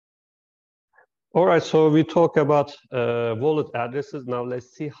All right, so we talk about wallet addresses. Now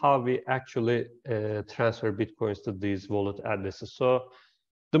let's see how we actually transfer Bitcoins to these wallet addresses. So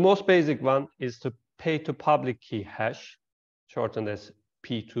the most basic one is to pay to public key hash, shortened as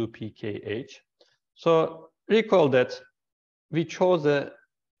P2PKH. So recall that we chose a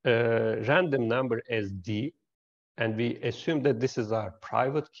random number as D, and we assume that this is our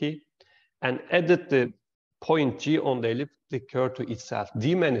private key, and added the point G on the elliptic curve to itself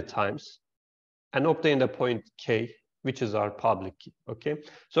D many times, and obtain the point K, which is our public key, okay?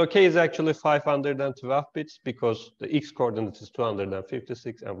 So K is actually 512 bits because the X coordinate is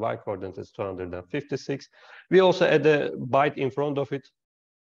 256 and Y coordinate is 256. We also add a byte in front of it,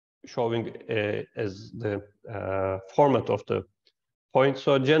 showing as the format of the point.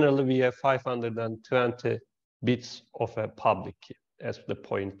 So generally we have 520 bits of a public key as the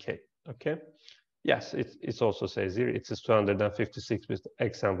point K, okay? Yes, it also says here, it is 256 with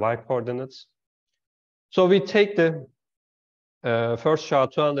X and Y coordinates. So we take the first SHA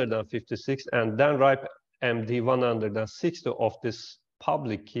 256 and then write MD 160 of this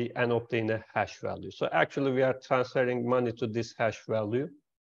public key and obtain a hash value. So actually we are transferring money to this hash value.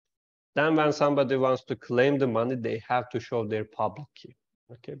 Then when somebody wants to claim the money, they have to show their public key,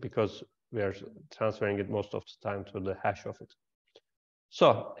 okay? Because we are transferring it most of the time to the hash of it.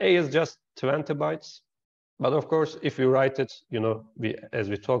 So A is just 20 bytes. But of course, if you write it, you know, as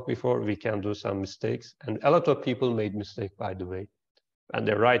we talked before, we can do some mistakes. And a lot of people made mistake, by the way. And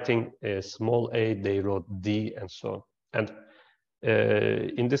they're writing a small a, they wrote D and so on.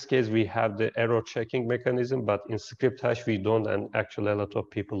 And in this case, we have the error checking mechanism, but in script hash, we don't. And actually, a lot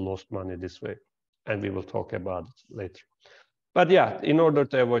of people lost money this way. And we will talk about it later. But yeah, in order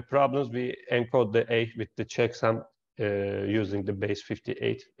to avoid problems, we encode the A with the checksum using the base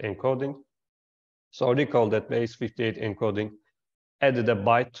 58 encoding. So recall that base 58 encoding added a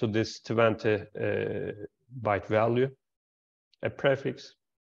byte to this 20 byte value, a prefix.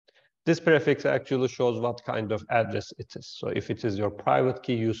 This prefix actually shows what kind of address it is. So if it is your private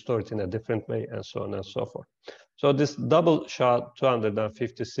key, you store it in a different way, and so on and so forth. So this double SHA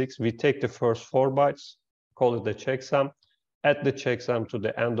 256, we take the first 4 bytes, call it the checksum, add the checksum to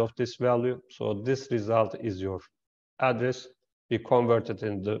the end of this value. So this result is your address. We convert it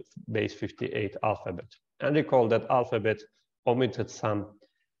in the base 58 alphabet. And recall that alphabet omitted some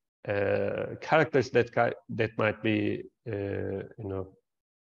characters that might be,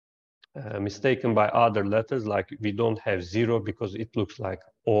 mistaken by other letters. Like we don't have 0 because it looks like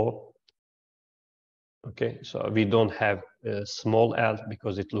O. Okay, so we don't have small l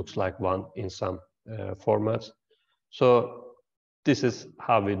because it looks like 1 in some formats. So this is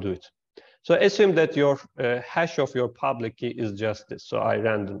how we do it. So assume that your hash of your public key is just this. So I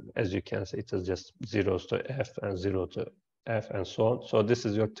random, as you can see, it is just 0s to F and 0 to F and so on. So this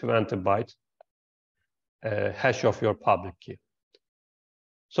is your 20 byte hash of your public key.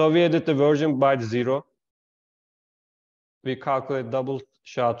 So we added the version byte 0. We calculate double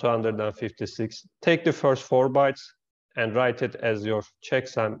SHA 256. Take the first 4 bytes and write it as your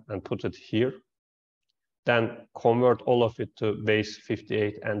checksum and put it here. Then convert all of it to base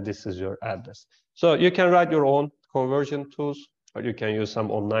 58, and this is your address. So you can write your own conversion tools, or you can use some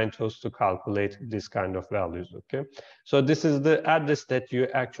online tools to calculate this kind of values, okay? So this is the address that you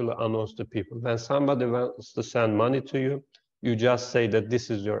actually announce to people. When somebody wants to send money to you, you just say that this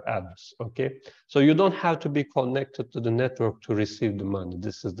is your address, okay? So you don't have to be connected to the network to receive the money.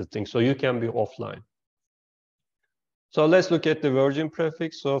 This is the thing. So you can be offline. So let's look at the version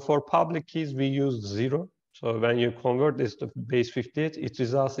prefix. So for public keys, we use 0. So when you convert this to base 58, it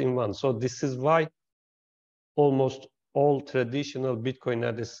results in 1. So this is why almost all traditional Bitcoin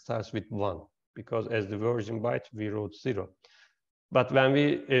address starts with 1, because as the version byte, we wrote 0. But when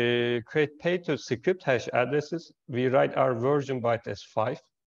we create pay to script hash addresses, we write our version byte as 5.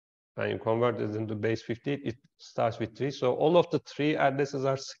 When you convert it into base 58, it starts with 3. So all of the 3 addresses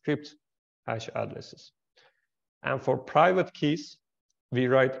are script hash addresses. And for private keys, we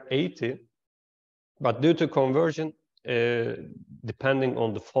write 80. But due to conversion, depending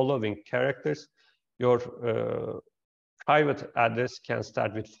on the following characters, your private address can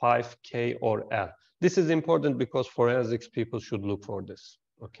start with 5, K, or L. This is important because forensics people should look for this,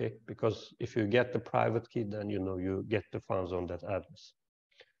 okay? Because if you get the private key, then you know you get the funds on that address.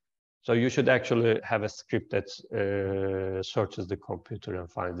 So you should actually have a script that searches the computer and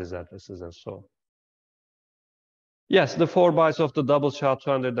finds these addresses and so on. Yes, the 4 bytes of the double SHA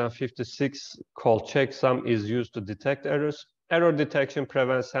 256 called checksum is used to detect errors. Error detection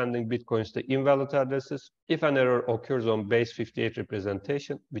prevents sending Bitcoins to invalid addresses. If an error occurs on base 58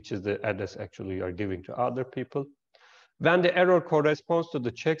 representation, which is the address actually you are giving to other people, When the error corresponds to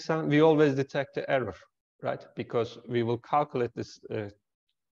the checksum, we always detect the error, right? Because we will calculate this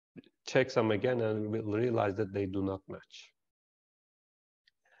checksum again and we will realize that they do not match.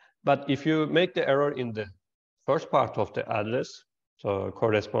 But if you make the error in the first part of the address, so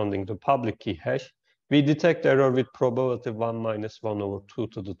corresponding to public key hash, we detect error with probability 1 minus 1 over 2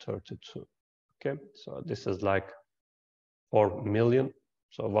 to the 32. Okay, so this is like 4 million.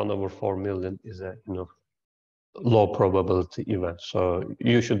 So 1 over 4 million is a low probability event. So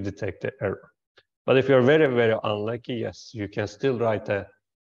you should detect the error. But if you're very, very unlucky, yes, you can still write a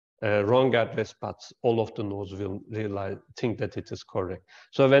wrong address, but all of the nodes will think that it is correct.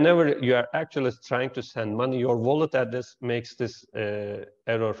 So whenever you are actually trying to send money, your wallet address makes this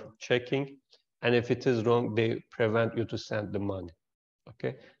error checking. And if it is wrong, they prevent you to send the money.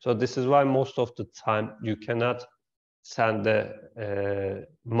 Okay, so this is why most of the time you cannot send the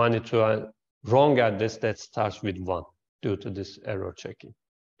money to a wrong address that starts with 1 due to this error checking.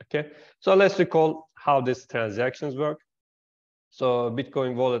 Okay, so let's recall how these transactions work. So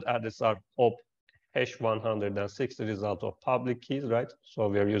Bitcoin wallet addresses are op hash 160 result of public keys, right? So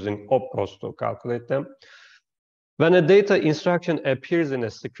we are using opcodes to calculate them. When a data instruction appears in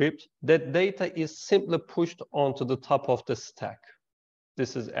a script, that data is simply pushed onto the top of the stack.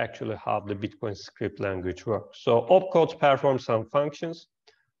 This is actually how the Bitcoin script language works. So opcodes perform some functions,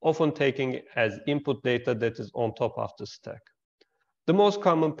 often taking as input data that is on top of the stack. The most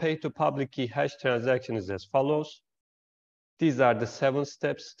common pay-to-public key hash transaction is as follows. These are the 7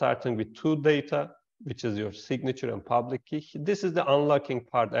 steps, starting with 2 data, which is your signature and public key. This is the unlocking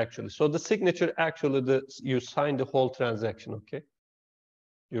part, actually. So the signature, actually, you sign the whole transaction, okay?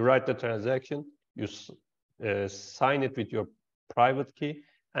 You write the transaction, you sign it with your private key,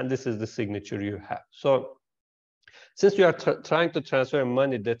 and this is the signature you have. So since you are trying to transfer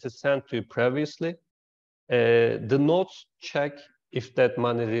money that is sent to you previously, the nodes check if that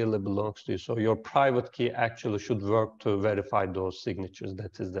money really belongs to you. So your private key actually should work to verify those signatures.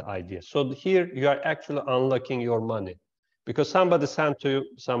 That is the idea. So here you are actually unlocking your money because somebody sent to you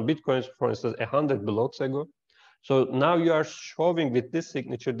some Bitcoins, for instance, 100 blocks ago. So now you are showing with this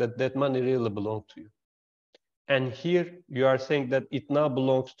signature that that money really belonged to you. And here you are saying that it now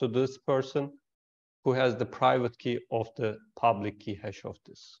belongs to this person who has the private key of the public key hash of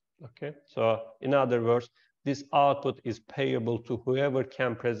this. Okay, so in other words, this output is payable to whoever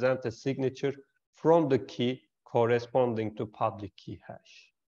can present a signature from the key corresponding to public key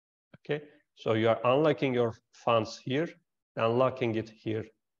hash. Okay, so you are unlocking your funds here, unlocking it here,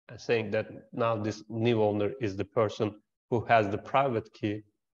 and saying that now this new owner is the person who has the private key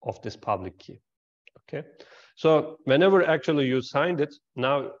of this public key. Okay, so whenever actually you signed it,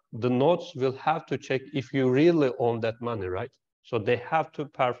 now the nodes will have to check if you really own that money, right? So they have to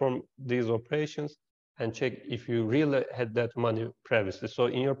perform these operations and check if you really had that money previously. So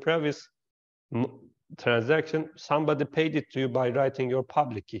in your previous transaction, somebody paid it to you by writing your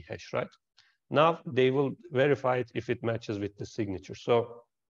public key hash, right? Now they will verify it if it matches with the signature. So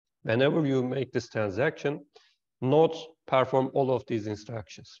whenever you make this transaction, nodes perform all of these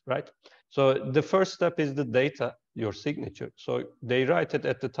instructions, right? So the first step is the data, your signature. So they write it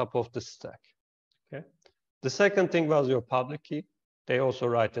at the top of the stack, okay? The second thing was your public key. They also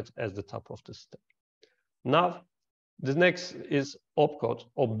write it as the top of the stack. Now, the next is opcode,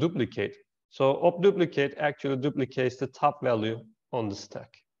 opduplicate. So opduplicate actually duplicates the top value on the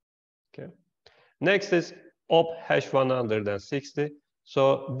stack, okay? Next is op hash 160.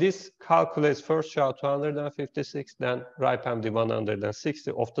 So this calculates first SHA-256, then RIPE-MD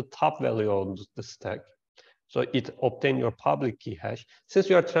 160 of the top value of the stack. So it obtains your public key hash. Since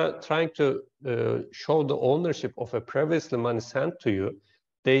you are trying to show the ownership of a previously money sent to you,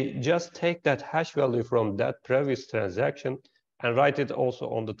 they just take that hash value from that previous transaction and write it also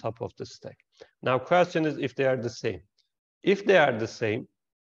on the top of the stack. Now, question is if they are the same. If they are the same,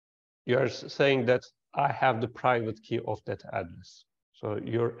 you are saying that I have the private key of that address. So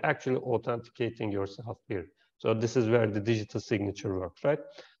you're actually authenticating yourself here. So this is where the digital signature works, right?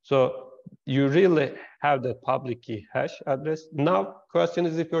 So you really have that public key hash address. Now, question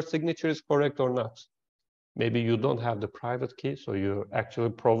is if your signature is correct or not. Maybe you don't have the private key, so you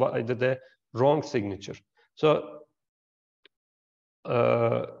actually provided the wrong signature. So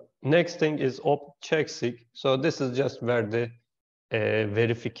next thing is op check sig. So this is just where the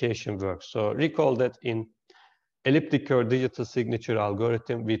verification works. So recall that in elliptic curve digital signature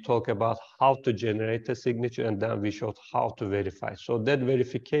algorithm, we talk about how to generate a signature and then we showed how to verify. So that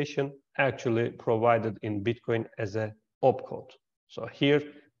verification actually provided in Bitcoin as a opcode. So here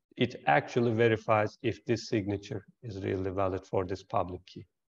it actually verifies if this signature is really valid for this public key.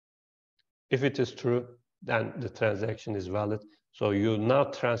 If it is true, then the transaction is valid. So you now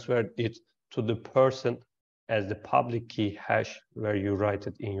transferred it to the person as the public key hash where you write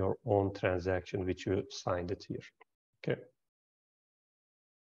it in your own transaction, which you signed it here. Okay.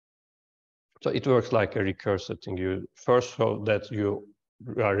 So it works like a recursive thing. You first show that you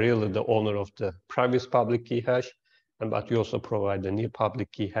are really the owner of the previous public key hash, but you also provide a new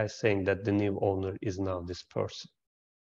public key hash saying that the new owner is now this person.